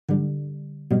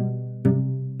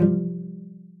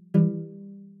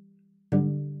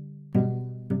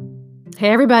Hey,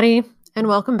 everybody, and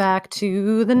welcome back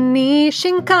to the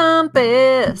Niching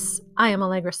Compass. I am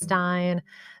Allegra Stein.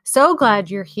 So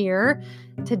glad you're here.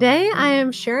 Today, I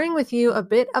am sharing with you a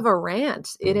bit of a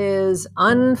rant. It is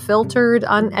unfiltered,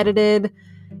 unedited.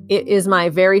 It is my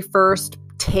very first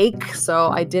take, so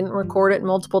I didn't record it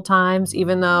multiple times,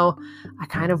 even though I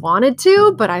kind of wanted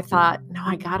to, but I thought, no,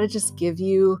 I gotta just give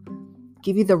you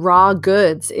the raw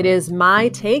goods. It is my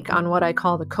take on what I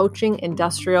call the coaching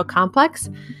industrial complex,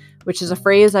 which is a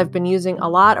phrase I've been using a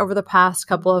lot over the past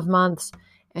couple of months,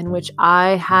 and which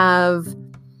I have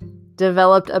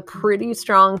developed a pretty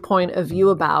strong point of view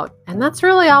about. And that's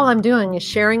really all I'm doing, is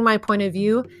sharing my point of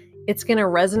view. It's going to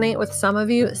resonate with some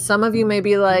of you. Some of you may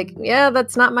be like, yeah,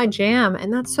 that's not my jam,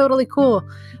 and that's totally cool.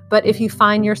 But if you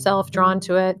find yourself drawn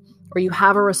to it, or you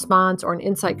have a response or an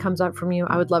insight comes up from you,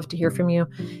 I would love to hear from you.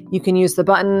 You can use the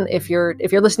button. If you're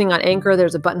listening on Anchor,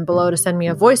 there's a button below to send me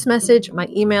a voice message. My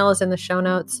email is in the show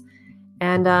notes.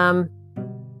 And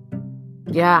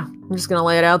yeah, I'm just going to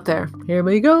lay it out there. Here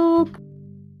we go.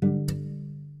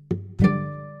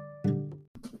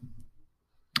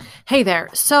 Hey there.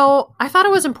 So I thought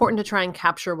it was important to try and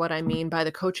capture what I mean by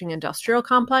the coaching industrial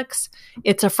complex.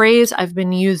 It's a phrase I've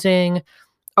been using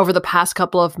over the past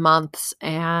couple of months,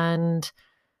 and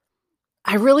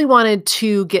I really wanted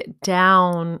to get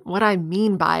down what I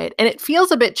mean by it. And it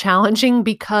feels a bit challenging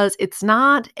because it's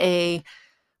not a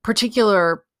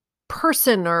particular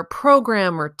person or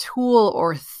program or tool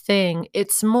or thing.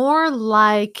 It's more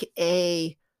like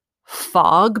a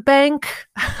fog bank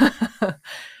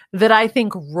that I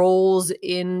think rolls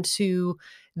into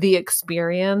the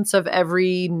experience of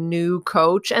every new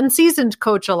coach and seasoned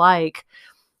coach alike,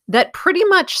 that pretty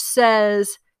much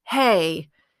says, hey,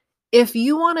 if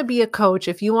you want to be a coach,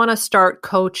 if you want to start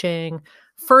coaching,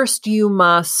 first you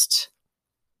must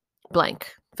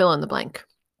blank, fill in the blank.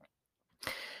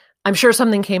 I'm sure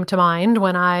something came to mind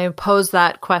when I posed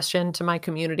that question to my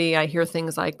community. I hear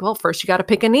things like, well, first you got to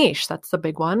pick a niche. That's the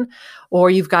big one. Or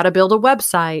you've got to build a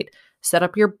website, set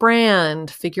up your brand,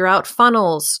 figure out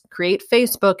funnels, create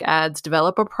Facebook ads,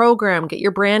 develop a program, get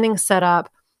your branding set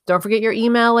up. Don't forget your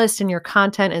email list and your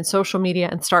content and social media,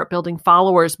 and start building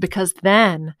followers. Because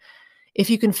then if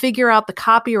you can figure out the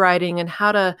copywriting and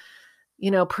how to,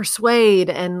 persuade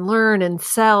and learn and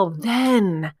sell,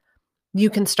 then you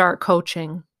can start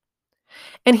coaching.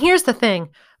 And here's the thing.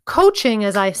 Coaching,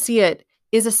 as I see it,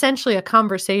 is essentially a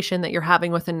conversation that you're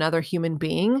having with another human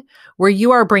being, where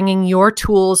you are bringing your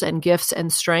tools and gifts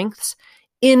and strengths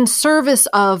in service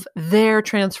of their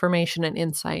transformation and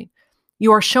insight.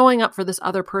 You are showing up for this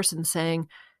other person saying,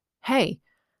 hey,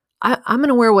 I'm going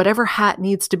to wear whatever hat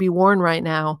needs to be worn right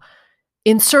now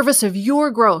in service of your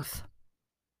growth,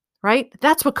 right?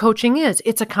 That's what coaching is.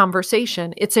 It's a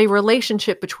conversation. It's a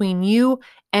relationship between you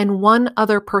and one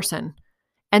other person.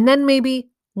 And then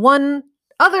maybe one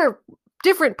other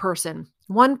different person,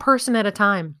 one person at a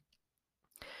time.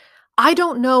 I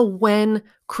don't know when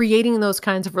creating those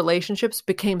kinds of relationships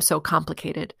became so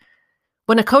complicated.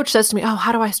 When a coach says to me, oh,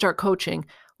 how do I start coaching?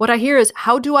 What I hear is,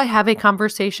 how do I have a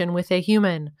conversation with a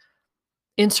human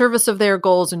in service of their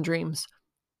goals and dreams?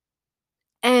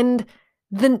 And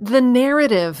the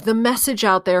narrative, the message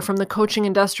out there from the coaching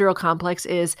industrial complex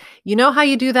is, you know how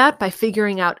you do that? By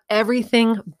figuring out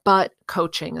everything but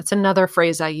coaching. That's another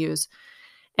phrase I use.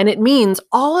 And it means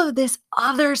all of this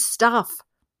other stuff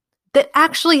that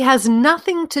actually has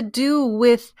nothing to do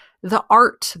with the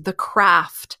art, the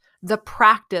craft, the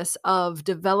practice of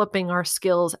developing our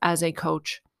skills as a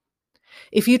coach.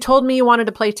 If you told me you wanted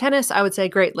to play tennis, I would say,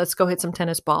 great, let's go hit some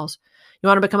tennis balls. You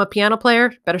want to become a piano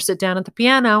player? Better sit down at the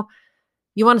piano.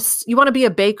 You want to be a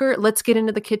baker? Let's get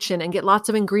into the kitchen and get lots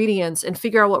of ingredients and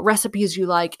figure out what recipes you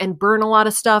like and burn a lot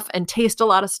of stuff and taste a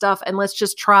lot of stuff, and let's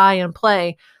just try and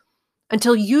play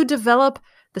until you develop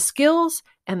the skills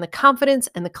and the confidence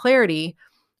and the clarity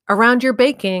around your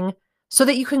baking so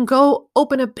that you can go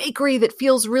open a bakery that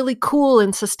feels really cool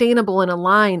and sustainable and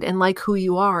aligned and like who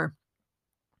you are.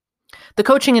 The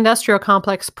coaching industrial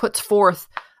complex puts forth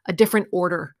a different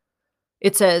order.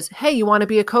 It says, hey, you want to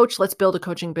be a coach? Let's build a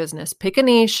coaching business. Pick a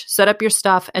niche, set up your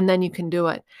stuff, and then you can do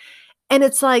it. And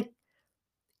it's like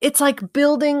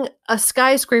building a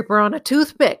skyscraper on a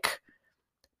toothpick,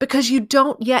 because you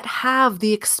don't yet have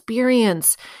the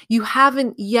experience. You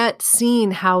haven't yet seen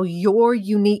how your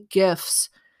unique gifts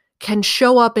can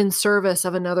show up in service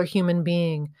of another human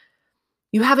being.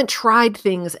 You haven't tried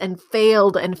things and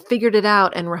failed and figured it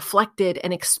out and reflected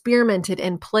and experimented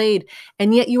and played.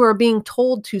 And yet you are being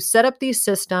told to set up these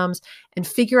systems and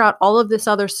figure out all of this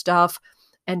other stuff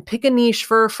and pick a niche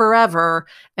for forever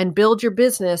and build your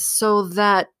business so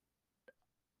that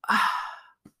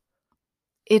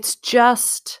it's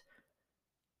just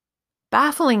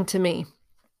baffling to me.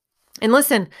 And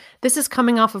listen, this is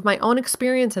coming off of my own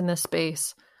experience in this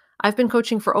space. I've been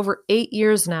coaching for over 8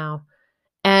 years now,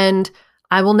 and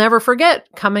I will never forget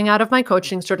coming out of my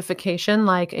coaching certification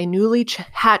like a newly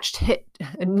hatched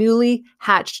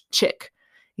chick,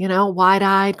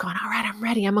 wide-eyed, going, all right, I'm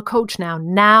ready. I'm a coach now.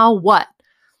 Now what?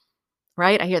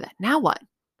 Right? I hear that. Now what?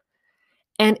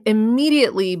 And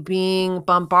immediately being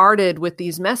bombarded with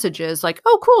these messages like,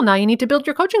 oh, cool. Now you need to build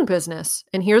your coaching business.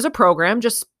 And here's a program.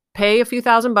 Just pay a few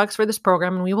 $1,000s for this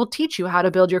program and we will teach you how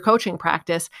to build your coaching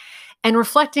practice. And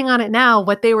reflecting on it now,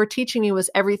 what they were teaching me was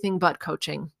everything but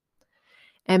coaching.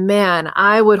 And man,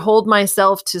 I would hold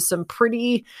myself to some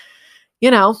pretty,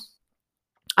 I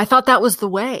thought that was the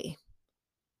way.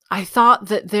 I thought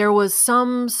that there was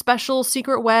some special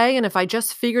secret way. And if I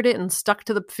just figured it out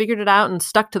and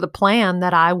stuck to the plan,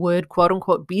 that I would, quote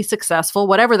unquote, be successful,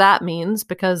 whatever that means,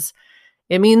 because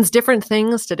it means different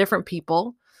things to different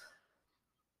people.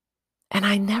 And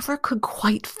I never could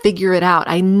quite figure it out.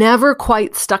 I never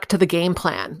quite stuck to the game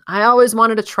plan. I always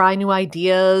wanted to try new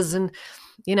ideas and,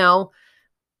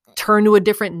 turn to a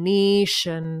different niche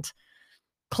and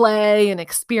play and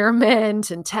experiment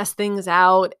and test things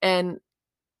out. And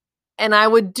I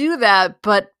would do that.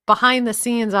 But behind the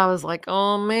scenes, I was like,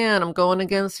 oh man, I'm going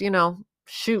against, I'm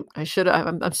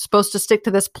supposed to stick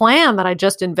to this plan that I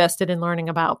just invested in learning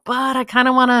about, but I kind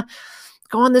of want to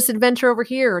go on this adventure over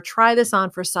here or try this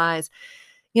on for size.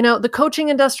 The coaching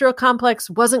industrial complex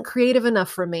wasn't creative enough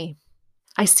for me.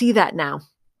 I see that now.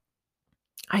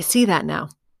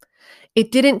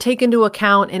 It didn't take into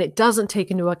account, and it doesn't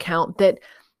take into account, that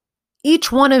each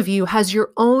one of you has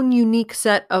your own unique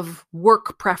set of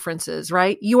work preferences,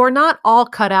 right? You are not all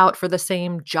cut out for the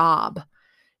same job.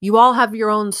 You all have your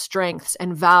own strengths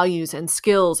and values and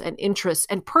skills and interests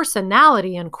and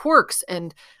personality and quirks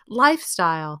and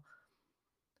lifestyle.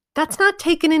 That's not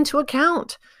taken into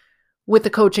account with the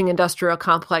coaching industrial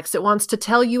complex. It wants to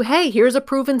tell you, hey, here's a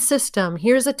proven system.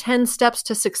 Here's a 10 steps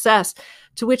to success.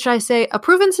 To which I say, a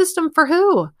proven system for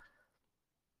who?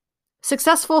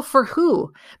 Successful for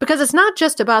who? Because it's not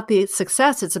just about the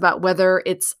success. It's about whether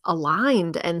it's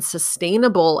aligned and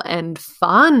sustainable and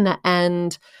fun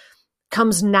and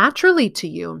comes naturally to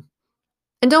you.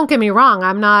 And don't get me wrong,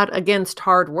 I'm not against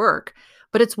hard work,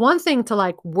 but it's one thing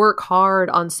to work hard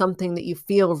on something that you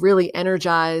feel really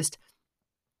energized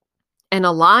and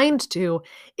aligned to.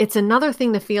 It's another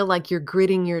thing to feel like you're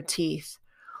gritting your teeth,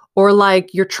 or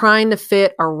like you're trying to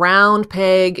fit a round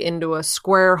peg into a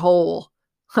square hole.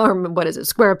 Or what is it?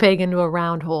 Square peg into a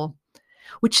round hole,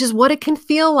 which is what it can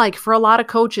feel like for a lot of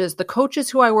coaches. The coaches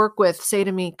who I work with say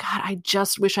to me, God, I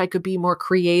just wish I could be more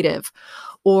creative,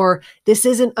 or this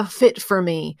isn't a fit for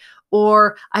me,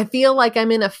 or I feel like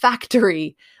I'm in a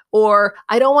factory, or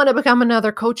I don't want to become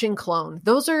another coaching clone.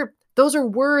 Those are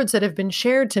words that have been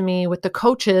shared to me with the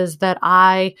coaches that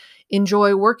I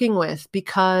enjoy working with,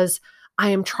 because I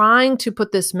am trying to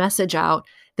put this message out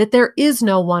that there is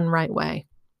no one right way.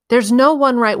 There's no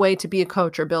one right way to be a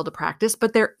coach or build a practice,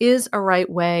 but there is a right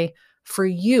way for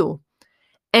you.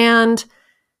 And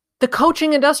the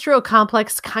coaching industrial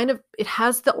complex it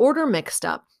has the order mixed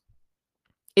up.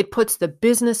 It puts the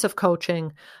business of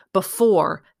coaching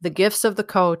before the gifts of the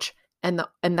coach and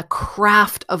the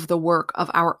craft of the work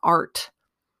of our art.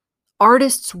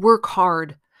 Artists work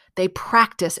hard. They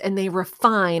practice and they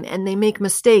refine and they make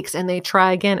mistakes and they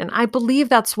try again. And I believe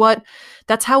that's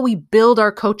how we build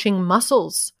our coaching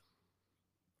muscles,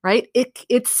 right?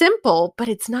 It's simple, but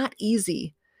it's not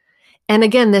easy. And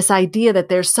again, this idea that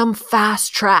there's some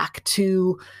fast track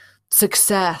to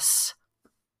success.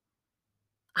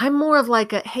 I'm more of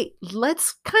hey,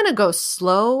 let's kind of go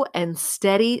slow and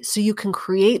steady so you can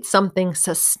create something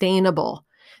sustainable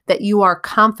that you are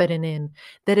confident in,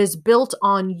 that is built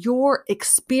on your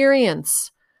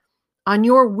experience, on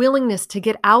your willingness to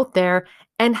get out there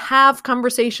and have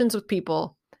conversations with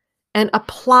people and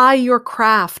apply your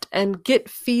craft and get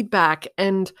feedback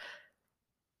and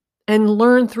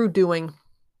learn through doing,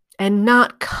 and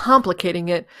not complicating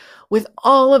it with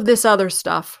all of this other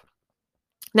stuff.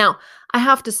 Now, I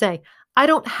have to say, I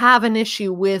don't have an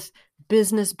issue with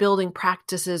business building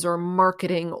practices or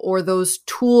marketing or those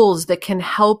tools that can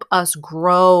help us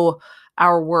grow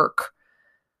our work.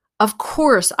 Of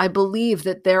course, I believe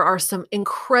that there are some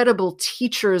incredible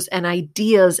teachers and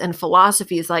ideas and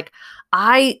philosophies.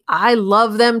 I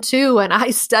love them too, and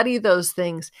I study those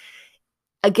things.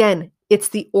 Again, it's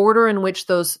the order in which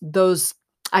those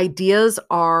ideas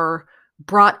are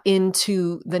brought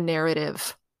into the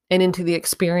narrative and into the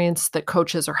experience that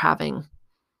coaches are having.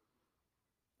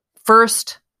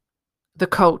 First, the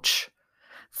coach.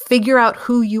 Figure out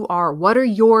who you are. What are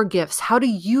your gifts? How do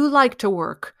you like to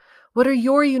work? What are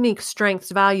your unique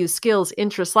strengths, values, skills,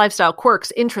 interests, lifestyle,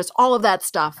 quirks, interests, all of that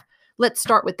stuff? Let's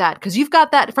start with that because you've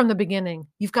got that from the beginning.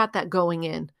 You've got that going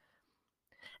in.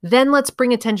 Then let's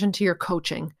bring attention to your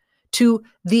coaching, to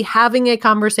the having a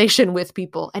conversation with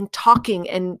people and talking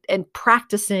and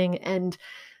practicing and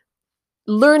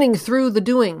learning through the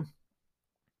doing.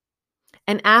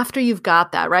 And after you've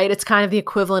got that, right, it's kind of the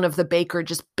equivalent of the baker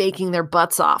just baking their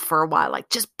butts off for a while, like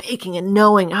just baking and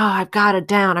knowing, oh, I've got it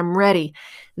down, I'm ready.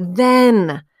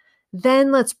 Then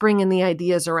let's bring in the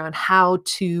ideas around how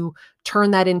to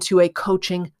turn that into a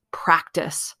coaching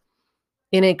practice,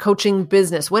 in a coaching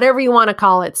business, whatever you want to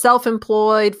call it,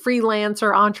 self-employed,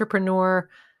 freelancer, entrepreneur.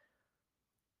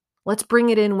 Let's bring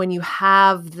it in when you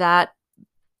have that,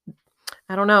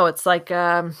 I don't know, it's like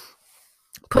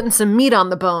putting some meat on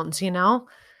the bones, you know?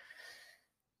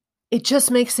 It just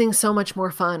makes things so much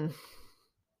more fun.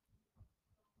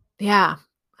 Yeah.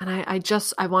 And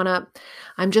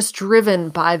I'm just driven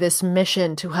by this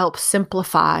mission to help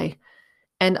simplify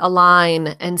and align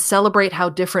and celebrate how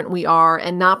different we are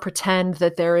and not pretend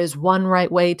that there is one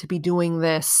right way to be doing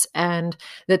this and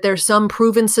that there's some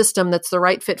proven system that's the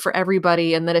right fit for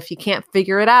everybody. And that if you can't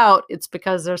figure it out, it's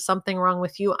because there's something wrong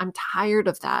with you. I'm tired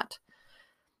of that.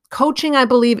 Coaching, I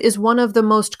believe, is one of the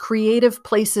most creative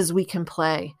places we can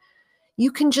play. You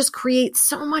can just create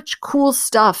so much cool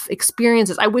stuff,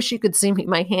 experiences. I wish you could see me.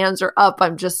 My hands are up.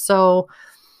 I'm so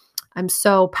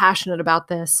passionate about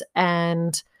this.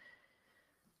 And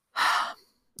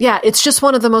yeah, it's just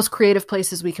one of the most creative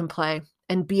places we can play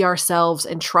and be ourselves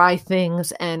and try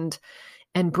things and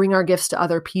bring our gifts to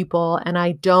other people. And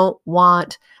I don't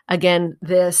want, again,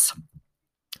 this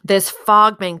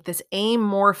fog bank, this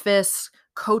amorphous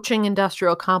coaching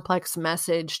industrial complex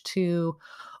message to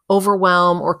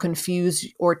overwhelm or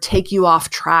confuse or take you off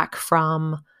track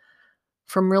from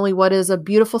really what is a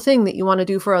beautiful thing that you want to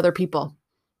do for other people.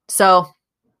 So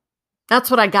that's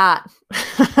what I got.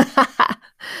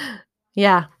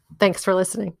 Yeah. Thanks for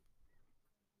listening.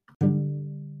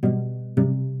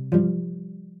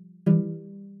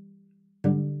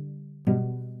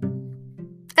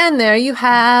 And there you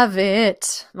have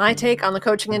it. My take on the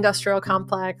coaching industrial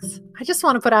complex. I just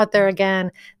want to put out there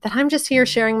again that I'm just here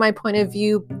sharing my point of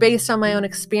view based on my own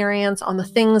experience on the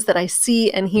things that I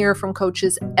see and hear from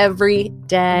coaches every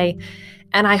day.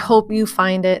 And I hope you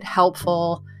find it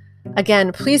helpful.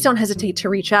 Again, please don't hesitate to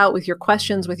reach out with your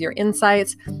questions, with your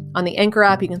insights. On the Anchor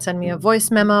app, you can send me a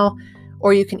voice memo,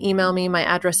 or you can email me. My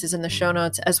address is in the show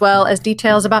notes, as well as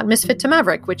details about Misfit to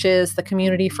Maverick, which is the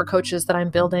community for coaches that I'm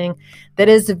building that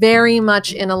is very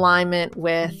much in alignment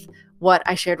with what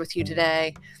I shared with you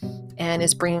today and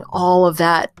is bringing all of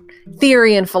that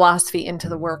theory and philosophy into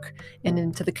the work and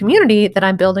into the community that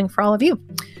I'm building for all of you.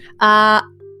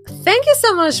 Thank you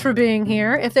so much for being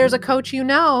here. If there's a coach you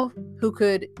know who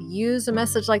could use a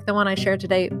message like the one I shared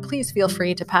today, please feel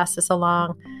free to pass this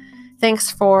along.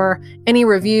 Thanks for any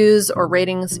reviews or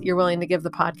ratings you're willing to give the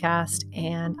podcast,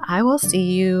 and I will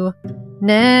see you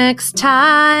next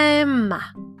time.